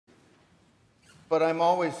but I'm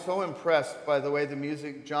always so impressed by the way the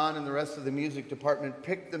music, John and the rest of the music department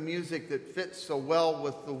picked the music that fits so well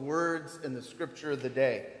with the words and the scripture of the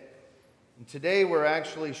day. And today we're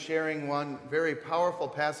actually sharing one very powerful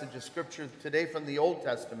passage of scripture today from the Old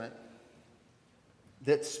Testament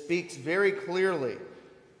that speaks very clearly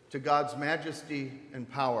to God's majesty and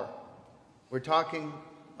power. We're talking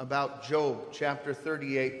about Job chapter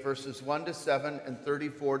 38, verses 1 to 7 and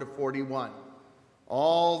 34 to 41.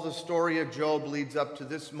 All the story of Job leads up to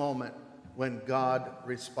this moment when God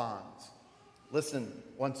responds. Listen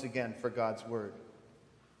once again for God's word.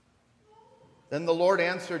 Then the Lord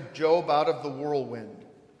answered Job out of the whirlwind.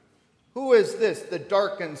 Who is this that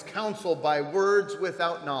darkens counsel by words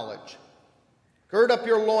without knowledge? Gird up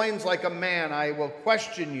your loins like a man, I will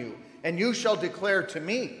question you, and you shall declare to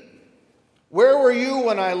me. Where were you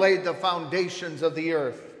when I laid the foundations of the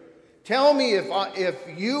earth? Tell me if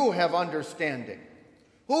you have understanding.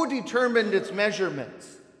 Who determined its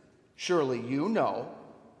measurements? Surely you know.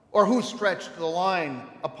 Or who stretched the line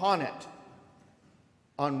upon it?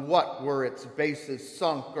 On what were its bases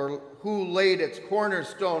sunk? Or who laid its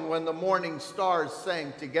cornerstone when the morning stars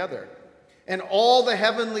sang together? And all the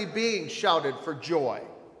heavenly beings shouted for joy.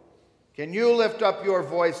 Can you lift up your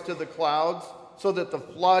voice to the clouds so that the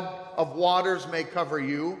flood of waters may cover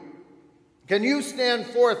you? Can you stand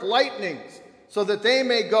forth lightnings so that they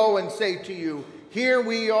may go and say to you, here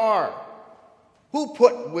we are?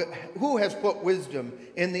 Who has put wisdom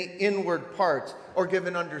in the inward parts or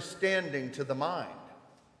given understanding to the mind?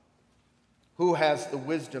 Who has the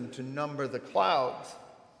wisdom to number the clouds?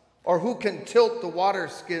 Or who can tilt the water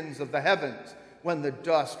skins of the heavens when the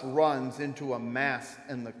dust runs into a mass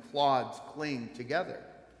and the clods cling together?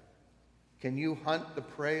 Can you hunt the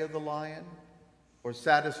prey of the lion or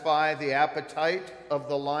satisfy the appetite of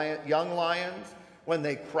the young lions when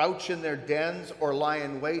they crouch in their dens or lie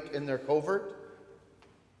in wait in their covert?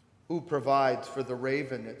 Who provides for the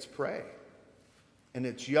raven its prey, and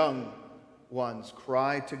its young ones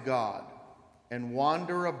cry to God and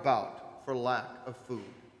wander about for lack of food?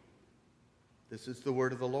 This is the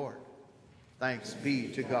word of the Lord. Thanks be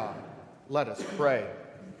to God. Let us pray.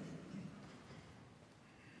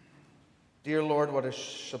 Dear Lord, what a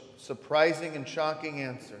surprising and shocking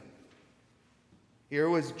answer. Here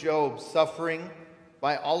was Job suffering,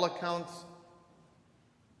 by all accounts,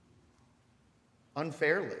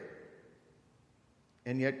 unfairly.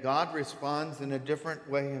 And yet God responds in a different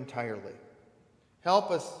way entirely. Help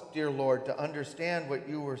us, dear Lord, to understand what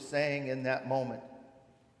you were saying in that moment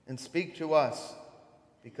and speak to us,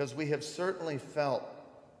 because we have certainly felt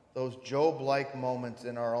those Job-like moments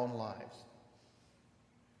in our own lives.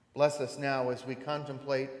 Bless us now as we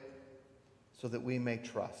contemplate so that we may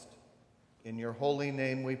trust. In your holy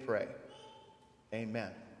name we pray.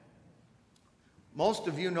 Amen. Most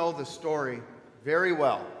of you know the story very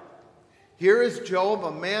well. Here is Job,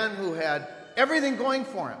 a man who had everything going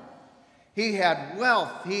for him. He had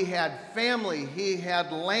wealth, he had family, he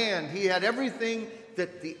had land, he had everything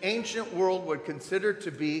that the ancient world would consider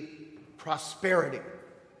to be prosperity.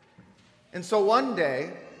 And so one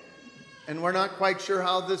day, and we're not quite sure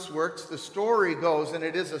how this works, the story goes, and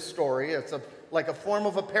it is a story, it's like a form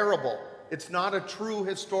of a parable. It's not a true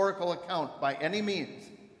historical account by any means.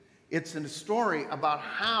 It's a story about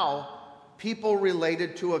how people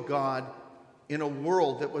related to a God in a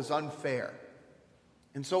world that was unfair.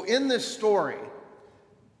 And so in this story,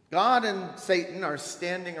 God and Satan are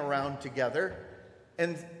standing around together,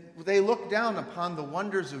 and they look down upon the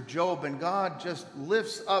wonders of Job, and God just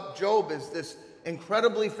lifts up Job as this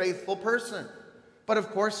incredibly faithful person. But of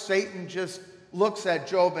course, Satan just looks at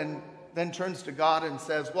Job and then turns to God and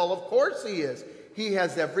says, well, of course he is. He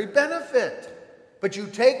has every benefit. But you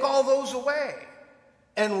take all those away,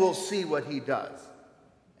 and we'll see what he does.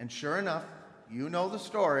 And sure enough, you know the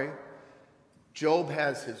story. Job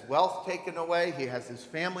has his wealth taken away, he has his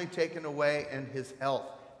family taken away, and his health.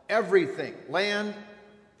 Everything. Land,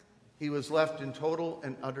 he was left in total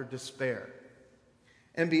and utter despair.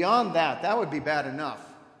 And beyond that, that would be bad enough.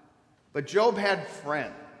 But Job had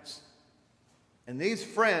friends. And these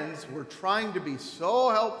friends were trying to be so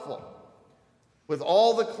helpful with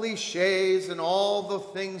all the cliches and all the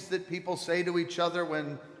things that people say to each other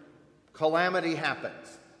when calamity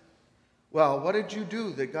happens. Well, what did you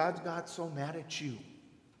do that God got so mad at you?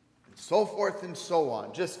 And so forth and so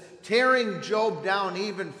on. Just tearing Job down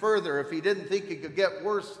even further. If he didn't think it could get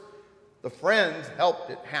worse, the friends helped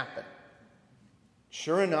it happen.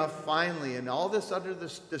 Sure enough, finally, in all this utter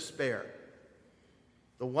despair,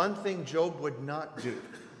 the one thing Job would not do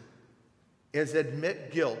is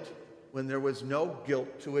admit guilt when there was no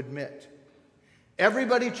guilt to admit.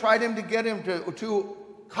 Everybody tried to get him to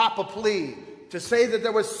cop a plea, to say that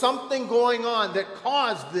there was something going on that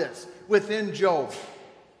caused this within Job.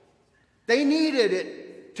 They needed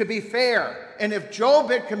it to be fair. And if Job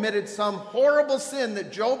had committed some horrible sin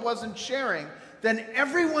that Job wasn't sharing, then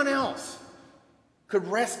everyone else could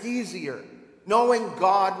rest easier knowing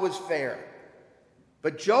God was fair.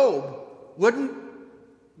 But Job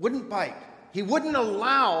wouldn't bite. He wouldn't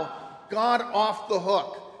allow God off the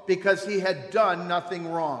hook because he had done nothing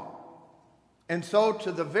wrong. And so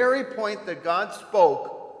to the very point that God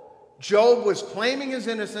spoke, Job was claiming his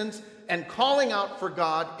innocence and calling out for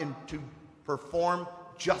God to perform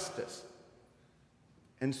justice.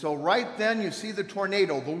 And so right then you see the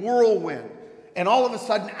tornado, the whirlwind, and all of a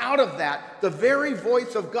sudden out of that, the very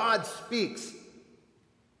voice of God speaks.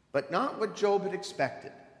 But not what Job had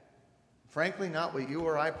expected. Frankly, not what you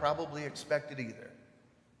or I probably expected either.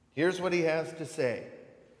 Here's what he has to say.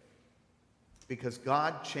 Because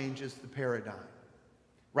God changes the paradigm.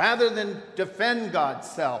 Rather than defend God's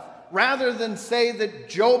self, rather than say that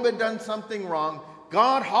Job had done something wrong,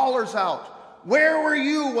 God hollers out, "Where were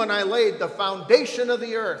you when I laid the foundation of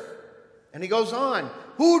the earth?" And he goes on,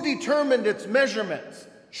 "Who determined its measurements?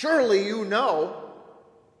 Surely you know."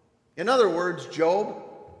 In other words, Job,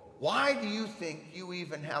 why do you think you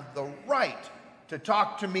even have the right to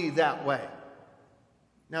talk to me that way?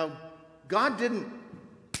 Now, God didn't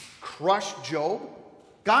crush Job.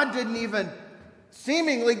 God didn't even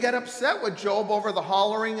seemingly get upset with Job over the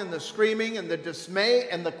hollering and the screaming and the dismay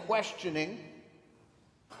and the questioning.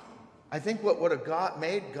 I think what would have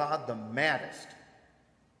made God the maddest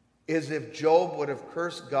is if Job would have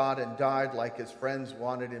cursed God and died like his friends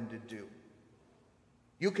wanted him to do.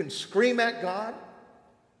 You can scream at God.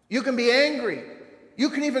 You can be angry. You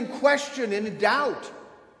can even question and doubt.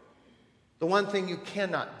 The one thing you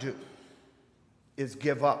cannot do is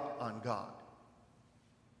give up on God.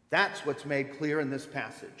 That's what's made clear in this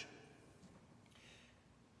passage.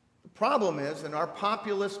 The problem is, in our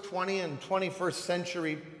populist 20th and 21st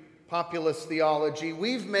century populist theology,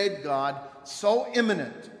 we've made God so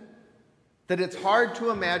immanent that it's hard to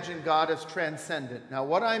imagine God as transcendent. Now,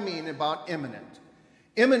 what I mean about immanent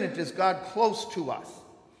is God close to us.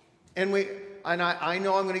 And I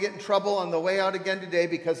know I'm going to get in trouble on the way out again today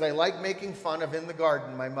because I like making fun of In the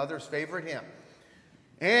Garden, my mother's favorite hymn.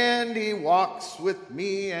 And he walks with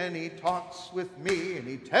me, and he talks with me, and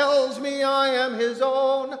he tells me I am his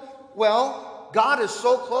own. Well, God is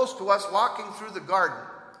so close to us walking through the garden.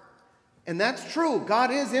 And that's true.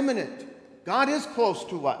 God is immanent. God is close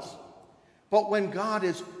to us. But when God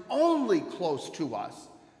is only close to us,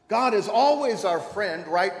 God is always our friend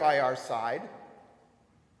right by our side,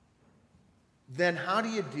 then how do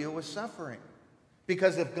you deal with suffering?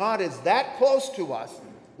 Because if God is that close to us,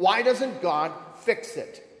 why doesn't God fix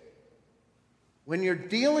it? When you're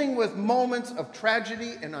dealing with moments of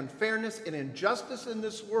tragedy and unfairness and injustice in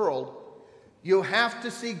this world, you have to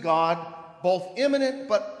see God both immanent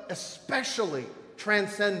but especially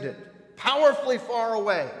transcendent, powerfully far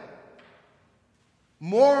away,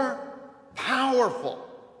 more powerful.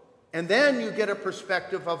 And then you get a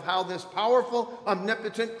perspective of how this powerful,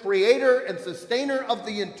 omnipotent creator and sustainer of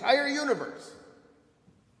the entire universe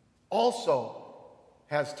also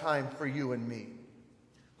has time for you and me,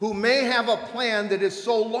 who may have a plan that is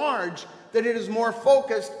so large that it is more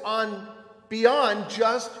focused on beyond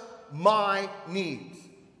just my needs.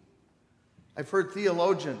 I've heard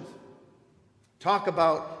theologians talk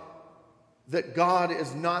about that God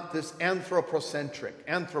is not this anthropocentric.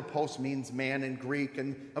 Anthropos means man in Greek,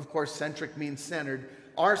 and of course centric means centered.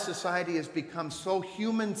 Our society has become so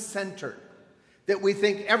human-centered that we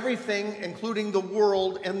think everything, including the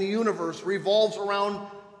world and the universe, revolves around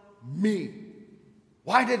me.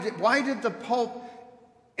 Why did the Pope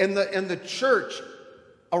and the church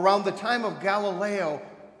around the time of Galileo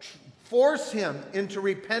force him into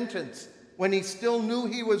repentance when he still knew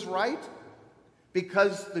he was right?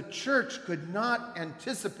 Because the church could not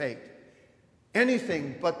anticipate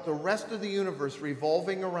anything but the rest of the universe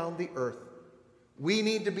revolving around the earth. We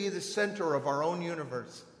need to be the center of our own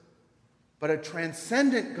universe. But a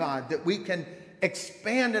transcendent God that we can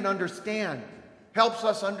expand and understand helps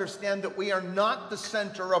us understand that we are not the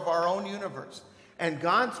center of our own universe. And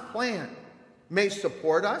God's plan may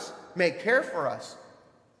support us, may care for us,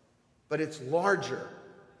 but it's larger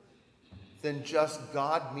than just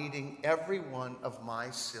God meeting every one of my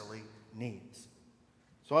silly needs.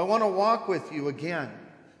 So I want to walk with you again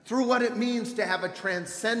through what it means to have a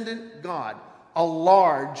transcendent God, a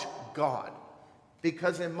large God.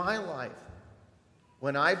 Because in my life,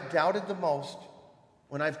 when I've doubted the most,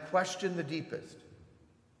 when I've questioned the deepest,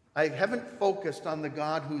 I haven't focused on the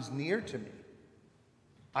God who's near to me.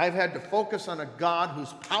 I've had to focus on a God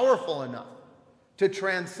who's powerful enough to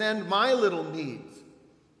transcend my little needs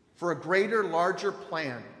for a greater, larger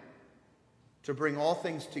plan to bring all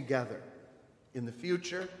things together in the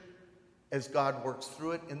future as God works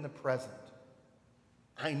through it in the present.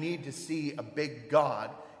 I need to see a big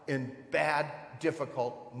God in bad,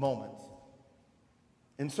 difficult moments.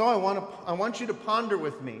 And so I want you to ponder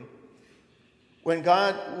with me when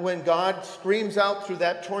God screams out through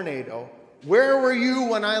that tornado, "Where were you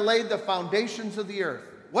when I laid the foundations of the earth?"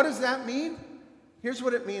 What does that mean? Here's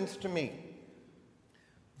what it means to me.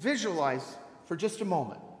 Visualize for just a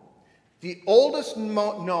moment the oldest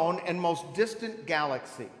known and most distant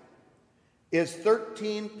galaxy is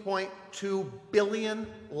 13.2 billion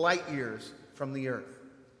light years from the earth.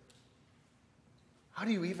 How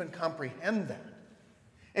do you even comprehend that?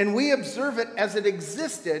 And we observe it as it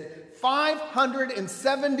existed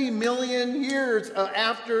 570 million years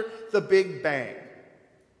after the Big Bang.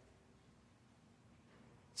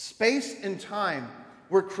 Space and time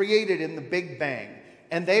were created in the Big Bang,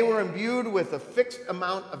 and they were imbued with a fixed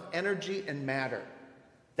amount of energy and matter.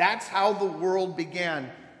 That's how the world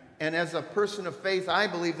began. And as a person of faith, I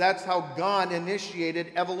believe that's how God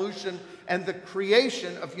initiated evolution and the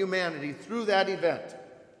creation of humanity through that event.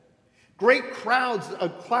 Great clouds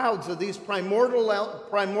of these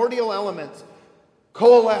primordial elements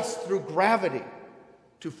coalesce through gravity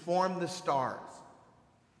to form the stars.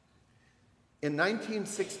 In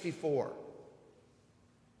 1964,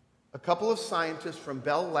 a couple of scientists from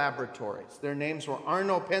Bell Laboratories, their names were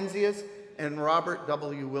Arno Penzias and Robert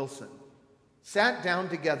W. Wilson, sat down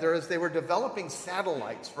together as they were developing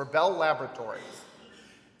satellites for Bell Laboratories.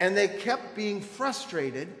 And they kept being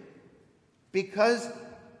frustrated because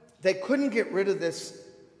they couldn't get rid of this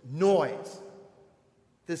noise,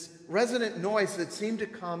 this resonant noise that seemed to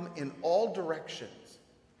come in all directions.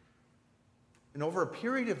 And over a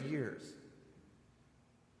period of years,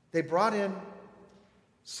 they brought in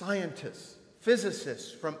scientists,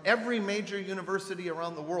 physicists from every major university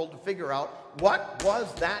around the world to figure out what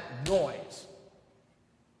was that noise.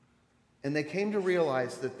 And they came to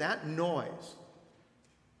realize that that noise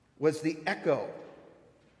was the echo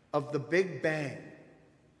of the Big Bang,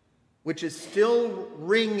 which is still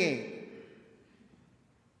ringing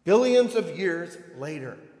billions of years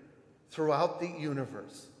later throughout the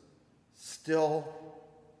universe, still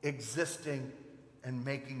existing and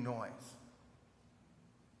making noise.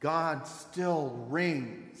 God still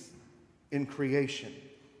reigns in creation.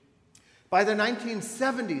 By the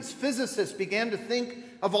 1970s, physicists began to think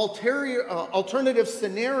of alternative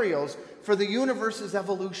scenarios for the universe's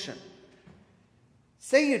evolution.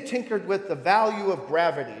 Say you tinkered with the value of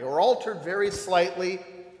gravity or altered very slightly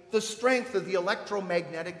the strength of the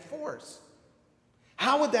electromagnetic force.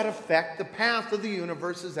 How would that affect the path of the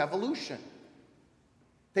universe's evolution?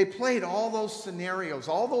 They played all those scenarios,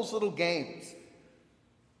 all those little games,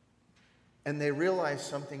 and they realized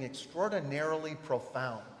something extraordinarily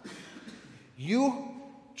profound. You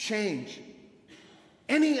change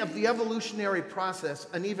any of the evolutionary process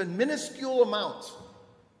in even minuscule amounts,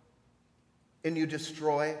 and you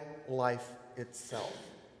destroy life itself.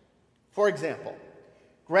 For example,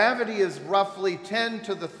 gravity is roughly 10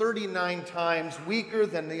 to the 39 times weaker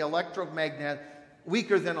than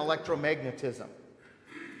electromagnetism.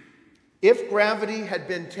 If gravity had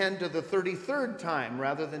been 10 to the 33rd time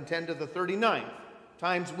rather than 10 to the 39th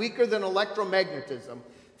times weaker than electromagnetism,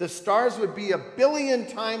 the stars would be 1 billion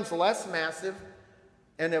times less massive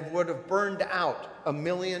and it would have burned out 1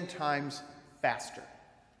 million times faster.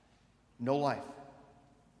 No life.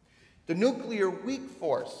 The nuclear weak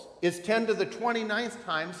force is 10 to the 29th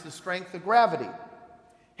times the strength of gravity.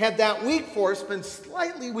 Had that weak force been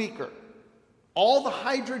slightly weaker, all the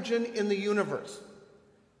hydrogen in the universe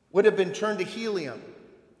would have been turned to helium,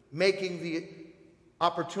 making the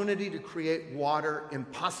opportunity to create water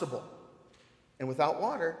impossible. And without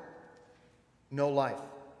water, no life.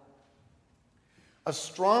 A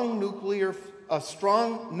strong nuclear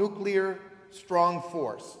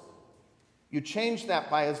force, you change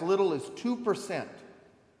that by as little as 2%,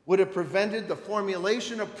 would have prevented the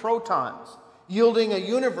formulation of protons, yielding a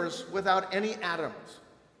universe without any atoms.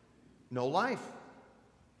 No life.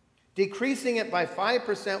 Decreasing it by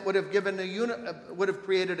 5% would have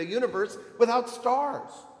created a universe without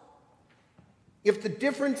stars. If the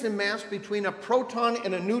difference in mass between a proton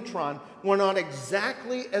and a neutron were not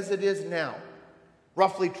exactly as it is now,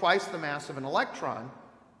 roughly twice the mass of an electron,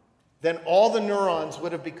 then all the neurons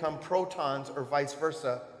would have become protons or vice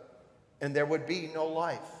versa, and there would be no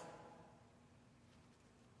life.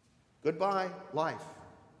 Goodbye, life.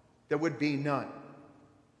 There would be none.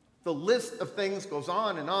 The list of things goes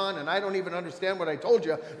on, and I don't even understand what I told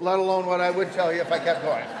you, let alone what I would tell you if I kept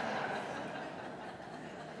going.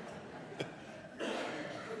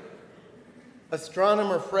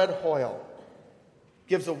 Astronomer Fred Hoyle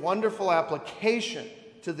gives a wonderful application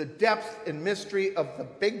to the depth and mystery of the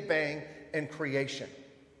Big Bang and creation.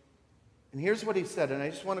 And here's what he said, and I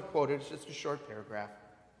just want to quote it. It's just a short paragraph.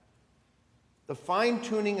 The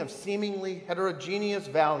fine-tuning of seemingly heterogeneous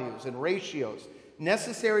values and ratios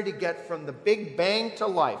necessary to get from the Big Bang to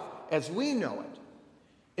life, as we know it,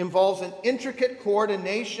 involves an intricate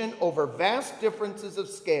coordination over vast differences of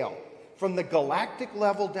scale, from the galactic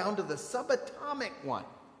level down to the subatomic one,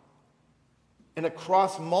 and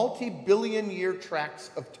across multi-billion-year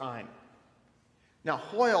tracts of time. Now,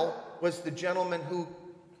 Hoyle was the gentleman who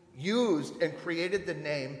used and created the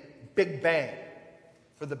name Big Bang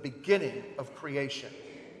for the beginning of creation.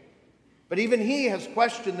 But even he has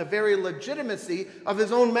questioned the very legitimacy of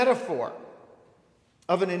his own metaphor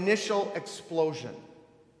of an initial explosion.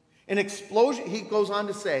 An explosion, he goes on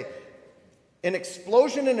to say, an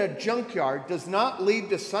explosion in a junkyard does not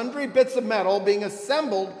lead to sundry bits of metal being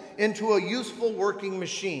assembled into a useful working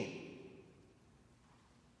machine.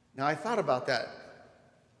 Now, I thought about that.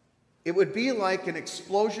 It would be like an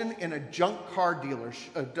explosion in a junk car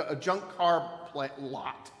dealership, a junk car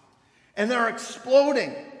lot. And they're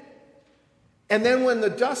exploding. And then when the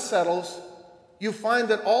dust settles, you find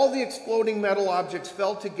that all the exploding metal objects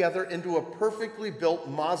fell together into a perfectly built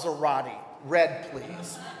Maserati. Red,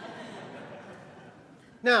 please.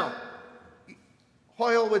 Now,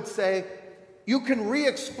 Hoyle would say, you can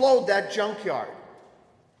re-explode that junkyard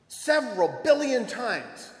several billion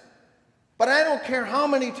times. But I don't care how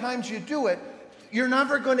many times you do it, you're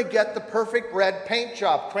never going to get the perfect red paint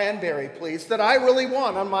job, cranberry please, that I really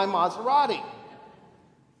want on my Maserati.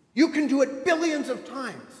 You can do it billions of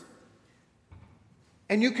times.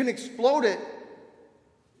 And you can explode it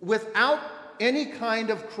without any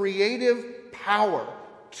kind of creative power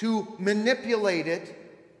to manipulate it,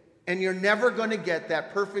 and you're never going to get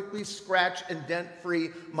that perfectly scratch and dent-free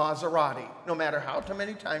Maserati, no matter how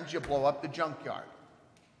many times you blow up the junkyard.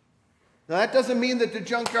 Now, that doesn't mean that the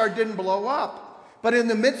junkyard didn't blow up, but in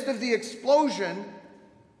the midst of the explosion,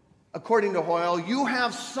 according to Hoyle, you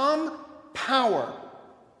have some power,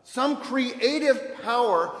 some creative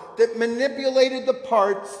power that manipulated the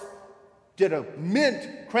parts, did a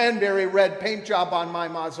mint cranberry red paint job on my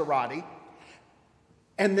Maserati,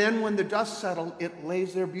 and then when the dust settled, it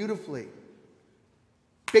lays there beautifully.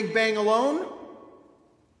 Big Bang alone,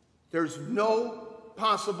 there's no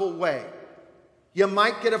possible way. You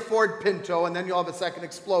might get a Ford Pinto, and then you'll have a second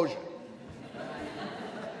explosion.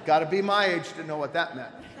 Got to be my age to know what that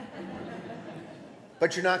meant.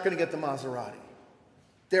 But you're not going to get the Maserati.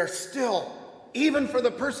 There's still, even for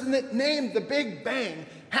the person that named the Big Bang,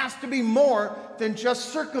 has to be more than just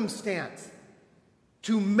circumstance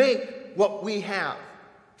to make what we have.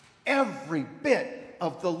 Every bit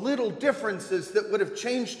of the little differences that would have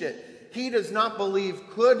changed it, he does not believe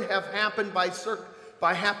could have happened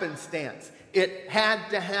by happenstance. It had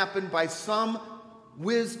to happen by some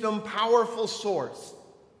wisdom, powerful source,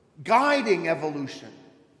 guiding evolution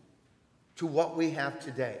to what we have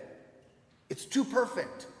today. It's too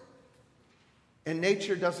perfect. And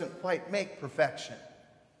nature doesn't quite make perfection.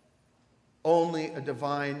 Only a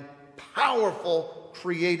divine, powerful,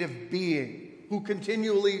 creative being who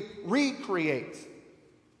continually recreates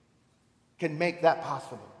can make that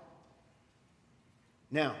possible.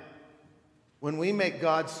 Now, when we make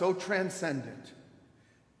God so transcendent,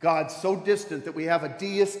 God so distant that we have a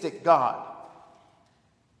deistic God,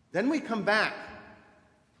 then we come back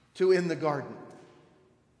to in the garden.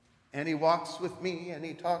 And he walks with me, and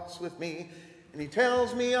he talks with me, and he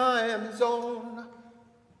tells me I am his own.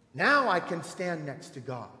 Now I can stand next to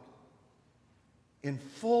God in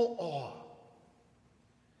full awe.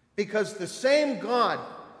 Because the same God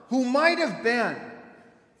who might have been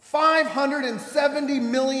 570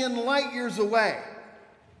 million light years away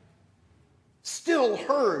still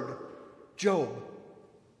heard Job.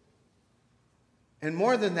 And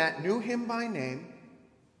more than that, knew him by name,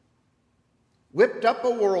 whipped up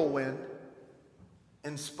a whirlwind,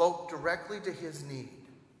 and spoke directly to his need.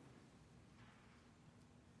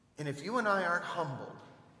 And if you and I aren't humbled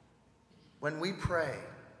when we pray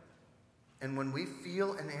and when we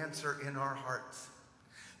feel an answer in our hearts,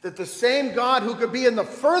 that the same God who could be in the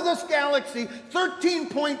furthest galaxy,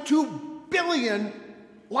 13.2 billion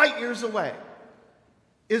light years away,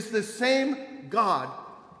 is the same God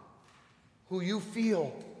who you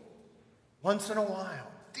feel once in a while,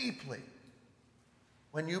 deeply,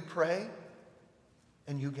 when you pray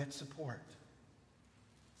and you get support.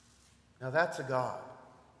 Now that's a God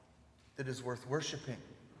that is worth worshiping.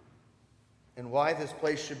 And why this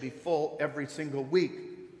place should be full every single week.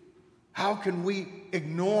 How can we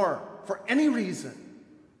ignore, for any reason,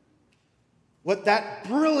 what that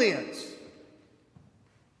brilliance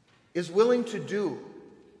is willing to do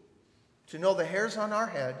to know the hairs on our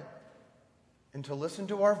head and to listen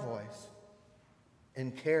to our voice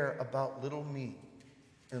and care about little me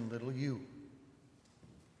and little you?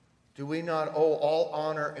 Do we not owe all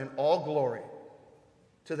honor and all glory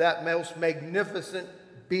to that most magnificent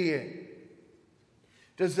being?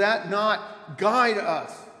 Does that not guide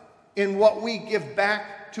us in what we give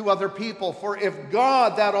back to other people? For if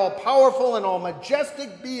God, that all-powerful and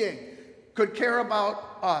all-majestic being, could care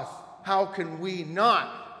about us, how can we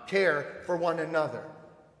not care for one another?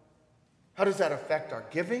 How does that affect our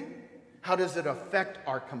giving? How does it affect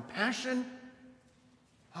our compassion?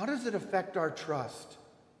 How does it affect our trust?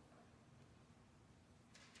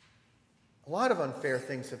 A lot of unfair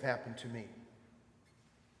things have happened to me.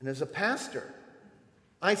 And as a pastor,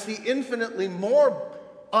 I see infinitely more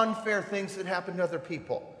unfair things that happen to other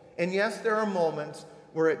people. And yes, there are moments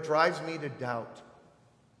where it drives me to doubt.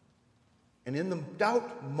 And in the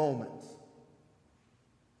doubt moments,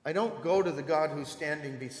 I don't go to the God who's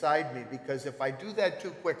standing beside me, because if I do that too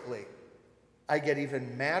quickly, I get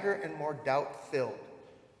even madder and more doubt-filled.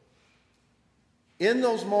 In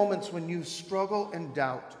those moments when you struggle and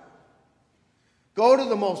doubt, go to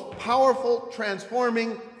the most powerful,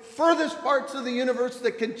 transforming, furthest parts of the universe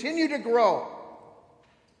that continue to grow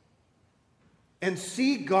and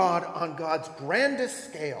see God on God's grandest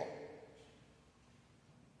scale.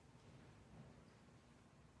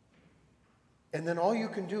 And then all you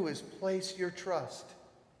can do is place your trust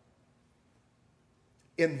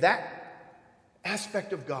in that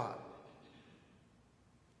aspect of God.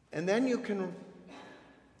 And then you can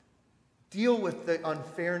deal with the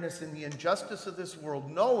unfairness and the injustice of this world,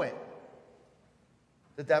 knowing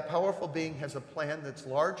that that powerful being has a plan that's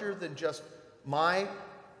larger than just my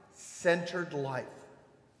centered life.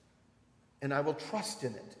 And I will trust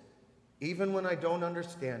in it, even when I don't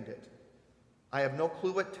understand it. I have no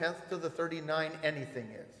clue what 10th to the 39 anything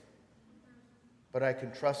is. But I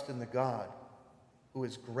can trust in the God who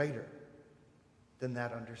is greater than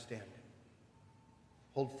that understanding.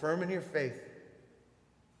 Hold firm in your faith.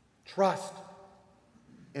 Trust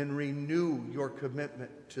and renew your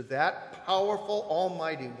commitment to that powerful,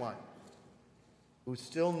 almighty one who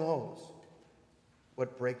still knows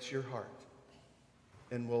what breaks your heart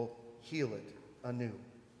and will heal it anew.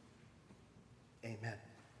 Amen.